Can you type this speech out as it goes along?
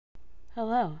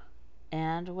Hello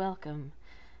and welcome.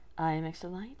 I am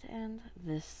Light and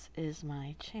this is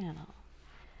my channel.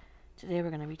 Today we're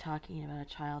going to be talking about a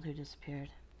child who disappeared.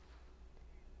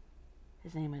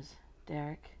 His name is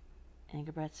Derrick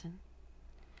Engebretson,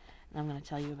 and I'm going to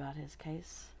tell you about his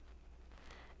case.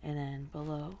 And then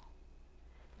below,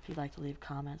 if you'd like to leave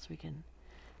comments, we can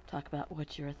talk about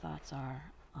what your thoughts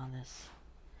are on this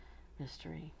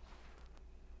mystery.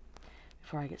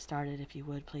 Before I get started, if you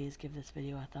would please give this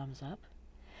video a thumbs up.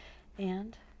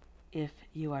 And if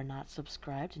you are not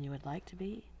subscribed and you would like to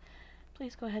be,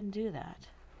 please go ahead and do that.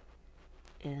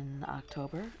 In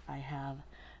October, I have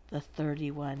the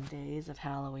 31 days of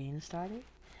Halloween starting,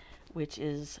 which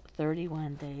is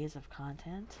 31 days of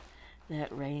content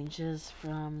that ranges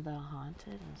from the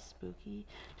haunted and spooky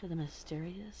to the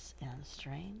mysterious and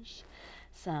strange,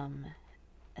 some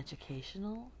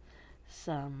educational,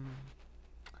 some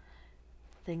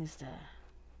things to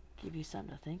give you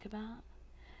something to think about,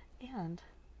 and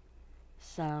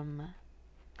some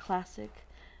classic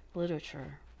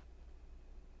literature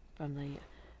from the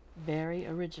very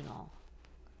original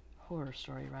horror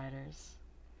story writers,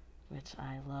 which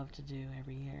I love to do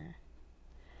every year.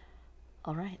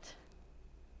 All right,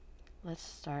 let's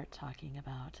start talking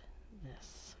about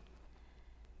this.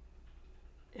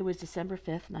 It was December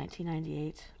 5th,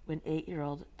 1998, when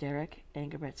 8-year-old Derrick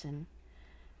Engebretson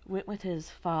went with his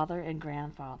father and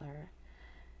grandfather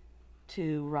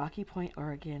to Rocky Point,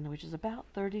 Oregon, which is about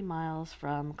 30 miles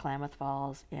from Klamath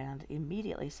Falls and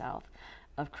immediately south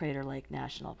of Crater Lake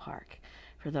National Park.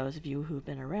 For those of you who've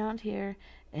been around here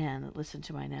and listened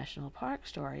to my national park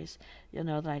stories, you'll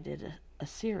know that I did a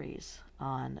series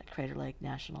on Crater Lake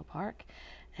National Park,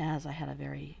 as I had a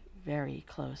very, very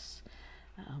close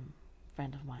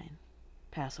friend of mine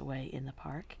pass away in the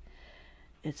park.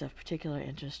 It's of particular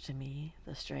interest to me,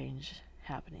 the strange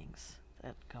happenings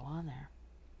that go on there.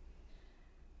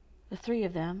 The three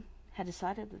of them had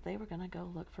decided that they were going to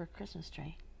go look for a Christmas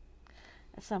tree.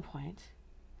 At some point,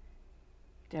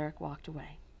 Derrick walked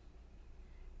away.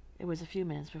 It was a few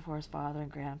minutes before his father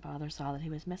and grandfather saw that he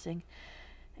was missing,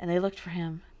 and they looked for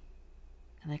him,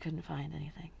 and they couldn't find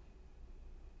anything.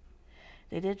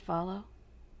 They did follow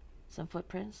some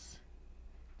footprints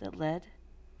that led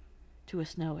to a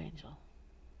snow angel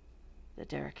that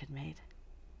Derrick had made.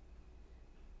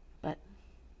 But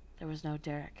there was no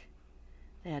Derrick.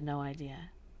 They had no idea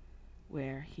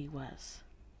where he was.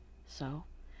 So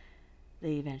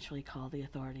they eventually called the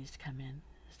authorities to come in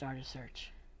and start a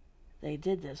search. They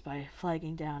did this by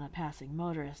flagging down a passing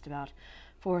motorist about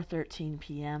 4:13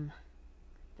 p.m.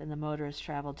 Then the motorist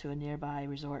traveled to a nearby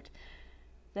resort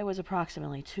that was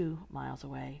approximately 2 miles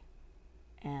away,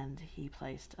 and he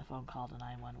placed a phone call to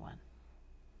 911.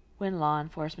 When law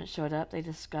enforcement showed up, they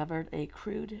discovered a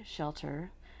crude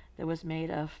shelter that was made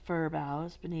of fir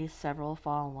boughs beneath several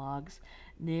fallen logs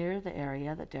near the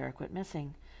area that Derrick went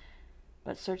missing.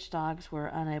 But search dogs were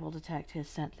unable to detect his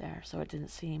scent there, so it didn't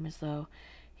seem as though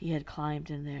he had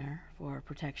climbed in there for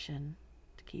protection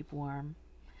to keep warm.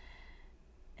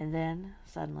 And then,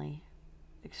 suddenly,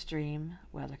 extreme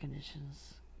weather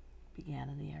conditions began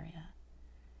in the area.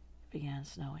 It began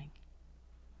snowing.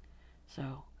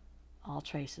 So, all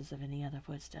traces of any other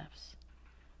footsteps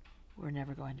were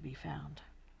never going to be found.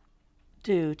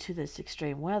 Due to this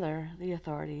extreme weather, the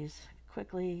authorities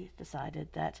quickly decided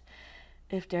that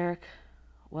if Derrick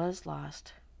was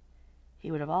lost, he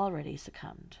would have already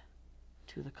succumbed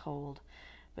to the cold.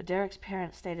 But Derrick's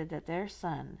parents stated that their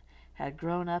son had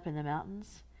grown up in the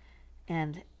mountains,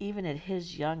 and even at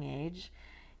his young age,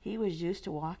 he was used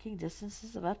to walking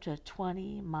distances of up to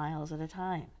 20 miles at a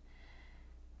time.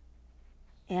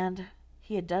 And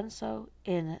he had done so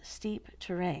in steep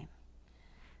terrain.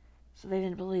 So they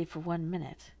didn't believe for 1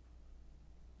 minute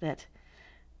that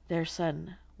their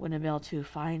son wouldn't be able to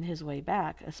find his way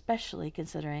back, especially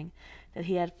considering that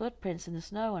he had footprints in the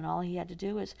snow and all he had to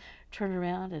do was turn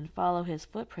around and follow his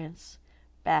footprints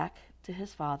back to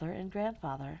his father and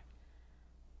grandfather.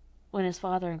 When his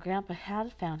father and grandpa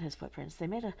had found his footprints, they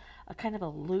made a kind of a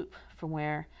loop from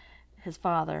where his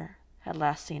father had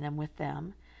last seen him with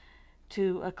them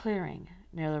to a clearing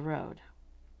near the road.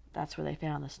 That's where they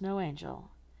found the snow angel.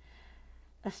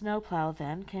 A snowplow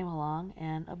then came along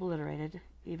and obliterated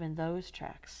even those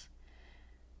tracks,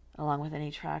 along with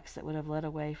any tracks that would have led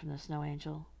away from the snow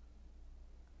angel.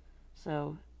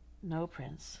 So no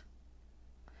prints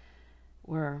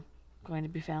were going to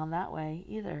be found that way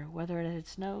either, whether it had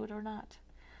snowed or not.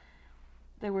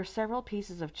 There were several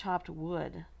pieces of chopped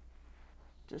wood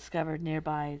discovered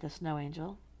nearby the snow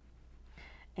angel,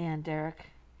 and Derrick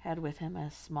had with him a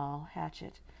small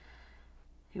hatchet.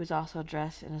 He was also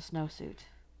dressed in a snowsuit.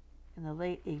 In the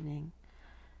late evening,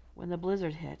 When the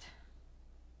blizzard hit,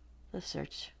 the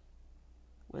search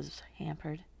was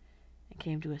hampered and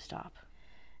came to a stop.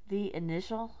 The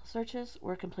initial searches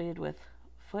were completed with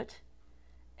foot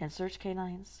and search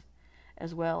canines,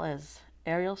 as well as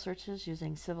aerial searches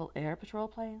using Civil Air Patrol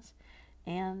planes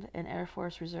and an Air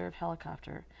Force Reserve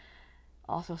helicopter.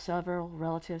 Also, several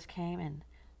relatives came and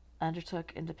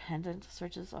undertook independent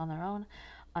searches on their own.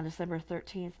 On December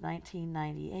 13th,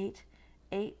 1998,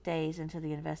 8 days into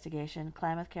the investigation,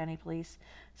 Klamath County Police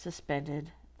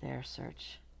suspended their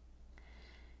search.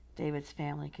 David's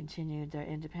family continued their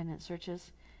independent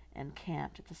searches and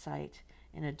camped at the site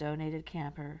in a donated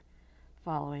camper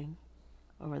following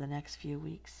over the next few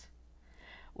weeks,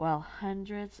 while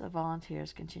hundreds of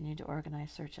volunteers continued to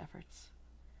organize search efforts.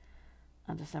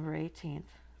 On December 18th,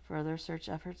 further search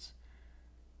efforts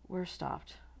were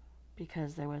stopped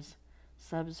because there was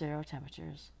sub-zero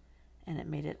temperatures and it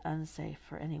made it unsafe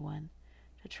for anyone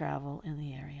to travel in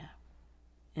the area.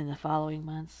 In the following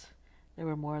months, there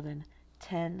were more than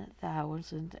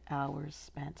 10,000 hours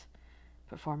spent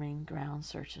performing ground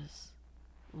searches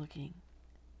looking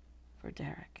for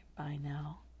Derrick. By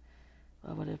now,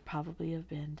 what would have probably have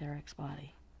been Derrick's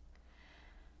body.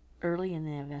 Early in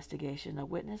the investigation, a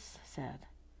witness said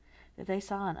that they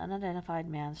saw an unidentified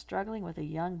man struggling with a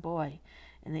young boy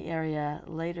in the area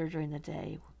later during the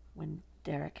day when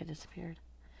Derrick had disappeared.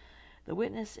 The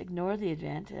witness ignored the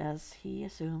event as he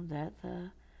assumed that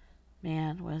the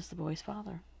man was the boy's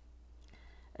father.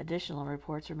 Additional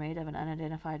reports were made of an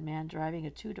unidentified man driving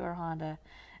a 2-door Honda,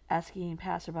 asking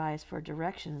passerbys for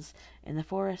directions in the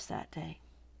forest that day.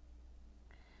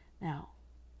 Now,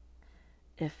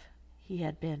 if he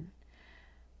had been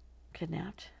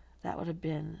kidnapped, that would have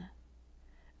been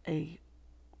a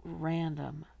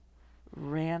random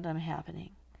happening.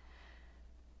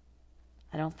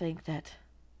 I don't think that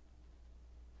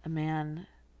a man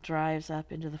drives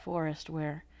up into the forest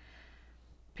where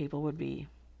people would be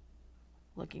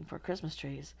looking for Christmas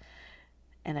trees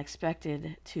and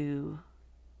expected to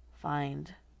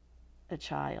find a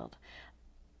child.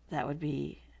 That would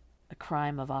be a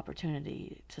crime of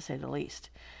opportunity, to say the least,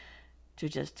 to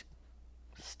just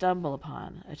stumble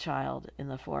upon a child in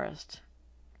the forest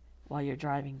while you're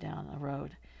driving down a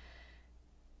road.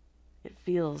 It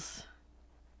feels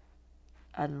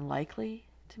unlikely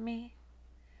to me.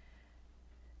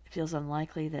 It feels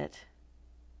unlikely that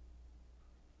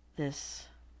this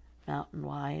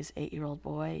mountain-wise 8-year-old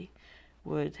boy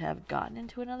would have gotten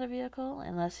into another vehicle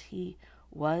unless he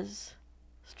was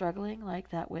struggling, like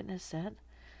that witness said.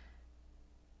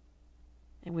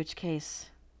 In which case,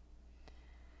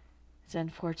 it's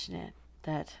unfortunate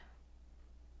that,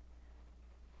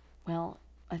 well,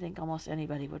 I think almost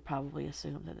anybody would probably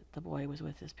assume that the boy was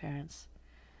with his parents.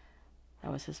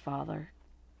 That was his father,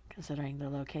 considering the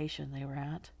location they were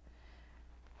at.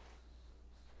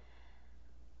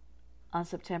 On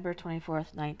September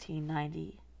 24th,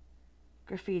 1990,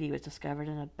 graffiti was discovered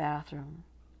in a bathroom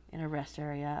in a rest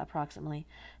area approximately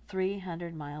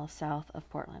 300 miles south of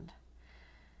Portland.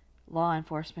 Law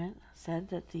enforcement said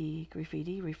that the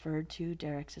graffiti referred to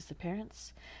Derrick's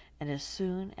disappearance, and as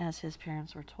soon as his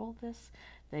parents were told this,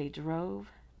 they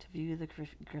drove to view the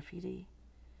graffiti.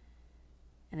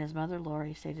 And his mother,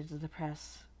 Lori, stated to the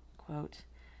press, quote,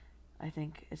 "I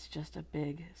think it's just a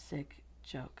big, sick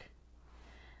joke.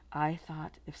 I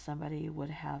thought if somebody would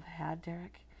have had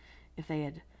Derrick, if they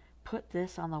had put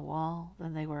this on the wall,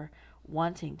 then they were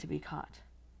wanting to be caught.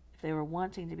 If they were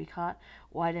wanting to be caught,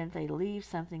 why didn't they leave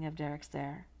something of Derrick's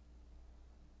there?"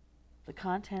 The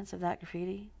contents of that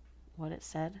graffiti, what it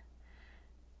said,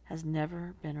 has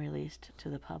never been released to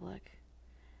the public.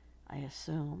 I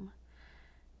assume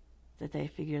that they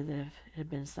figured that if it had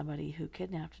been somebody who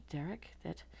kidnapped Derrick,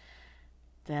 that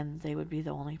then they would be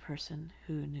the only person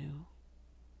who knew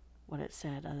what it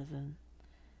said other than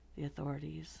the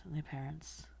authorities and the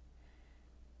parents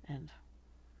and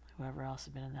whoever else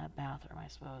had been in that bathroom, I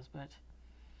suppose. But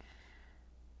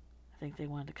I think they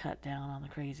wanted to cut down on the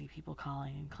crazy people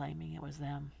calling and claiming it was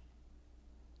them.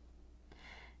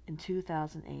 In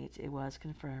 2008, it was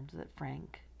confirmed that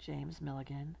Frank James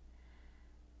Milligan,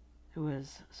 who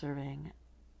was serving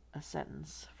a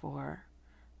sentence for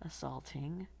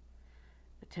assaulting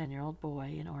a 10-year-old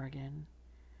boy in Oregon,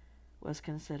 was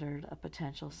considered a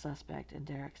potential suspect in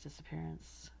Derrick's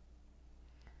disappearance.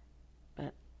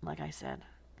 But, like I said,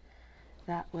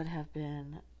 that would have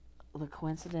been the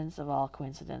coincidence of all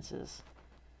coincidences,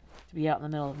 to be out in the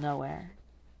middle of nowhere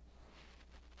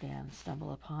and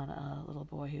stumble upon a little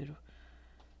boy who'd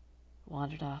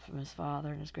wandered off from his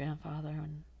father and his grandfather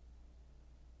and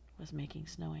was making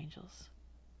snow angels.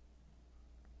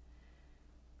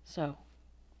 So,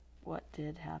 what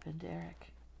did happen to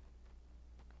Derrick?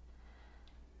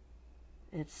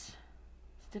 It's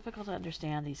difficult to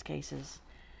understand these cases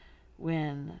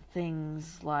when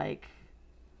things like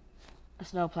a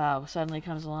snowplow suddenly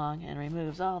comes along and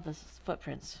removes all the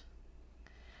footprints.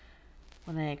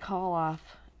 When they call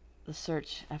off the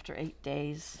search after 8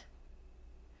 days,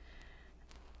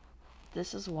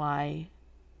 this is why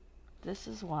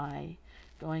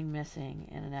going missing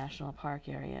in a national park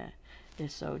area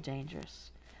is so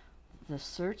dangerous. The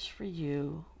search for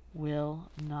you will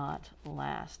not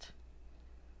last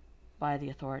by the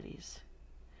authorities.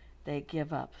 They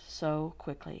give up so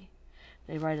quickly.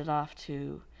 They write it off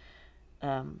to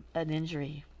an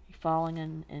injury,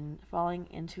 falling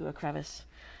into a crevice,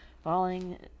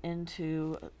 falling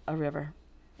into a river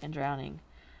and drowning,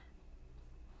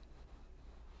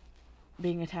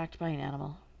 being attacked by an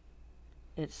animal.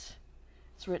 It's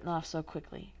written off so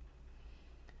quickly,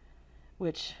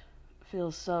 which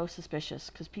feels so suspicious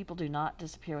because people do not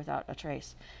disappear without a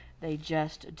trace. They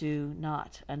just do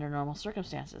not under normal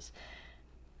circumstances.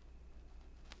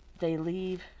 They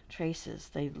leave traces.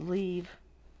 They leave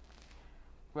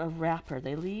a wrapper.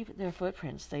 They leave their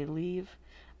footprints. They leave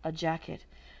a jacket.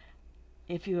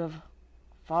 If you have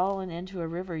fallen into a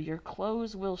river, your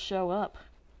clothes will show up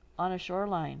on a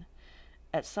shoreline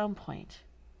at some point.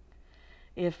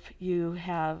 If you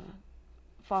have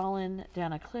fallen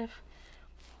down a cliff,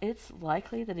 it's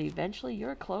likely that eventually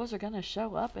your clothes are going to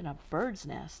show up in a bird's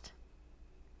nest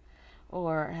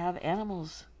or have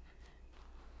animals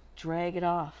drag it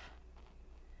off.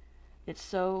 It's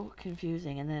so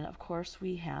confusing. And then, of course,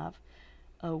 we have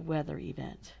a weather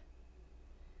event,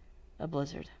 a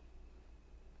blizzard,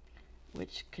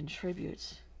 which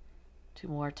contributes to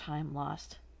more time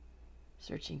lost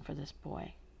searching for this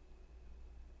boy.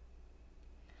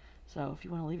 So if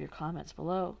you want to leave your comments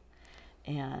below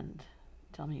and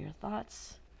tell me your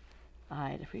thoughts,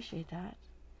 I'd appreciate that.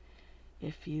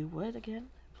 If you would, again,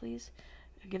 please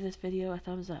give this video a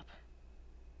thumbs up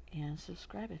and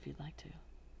subscribe if you'd like to.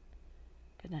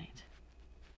 Good night.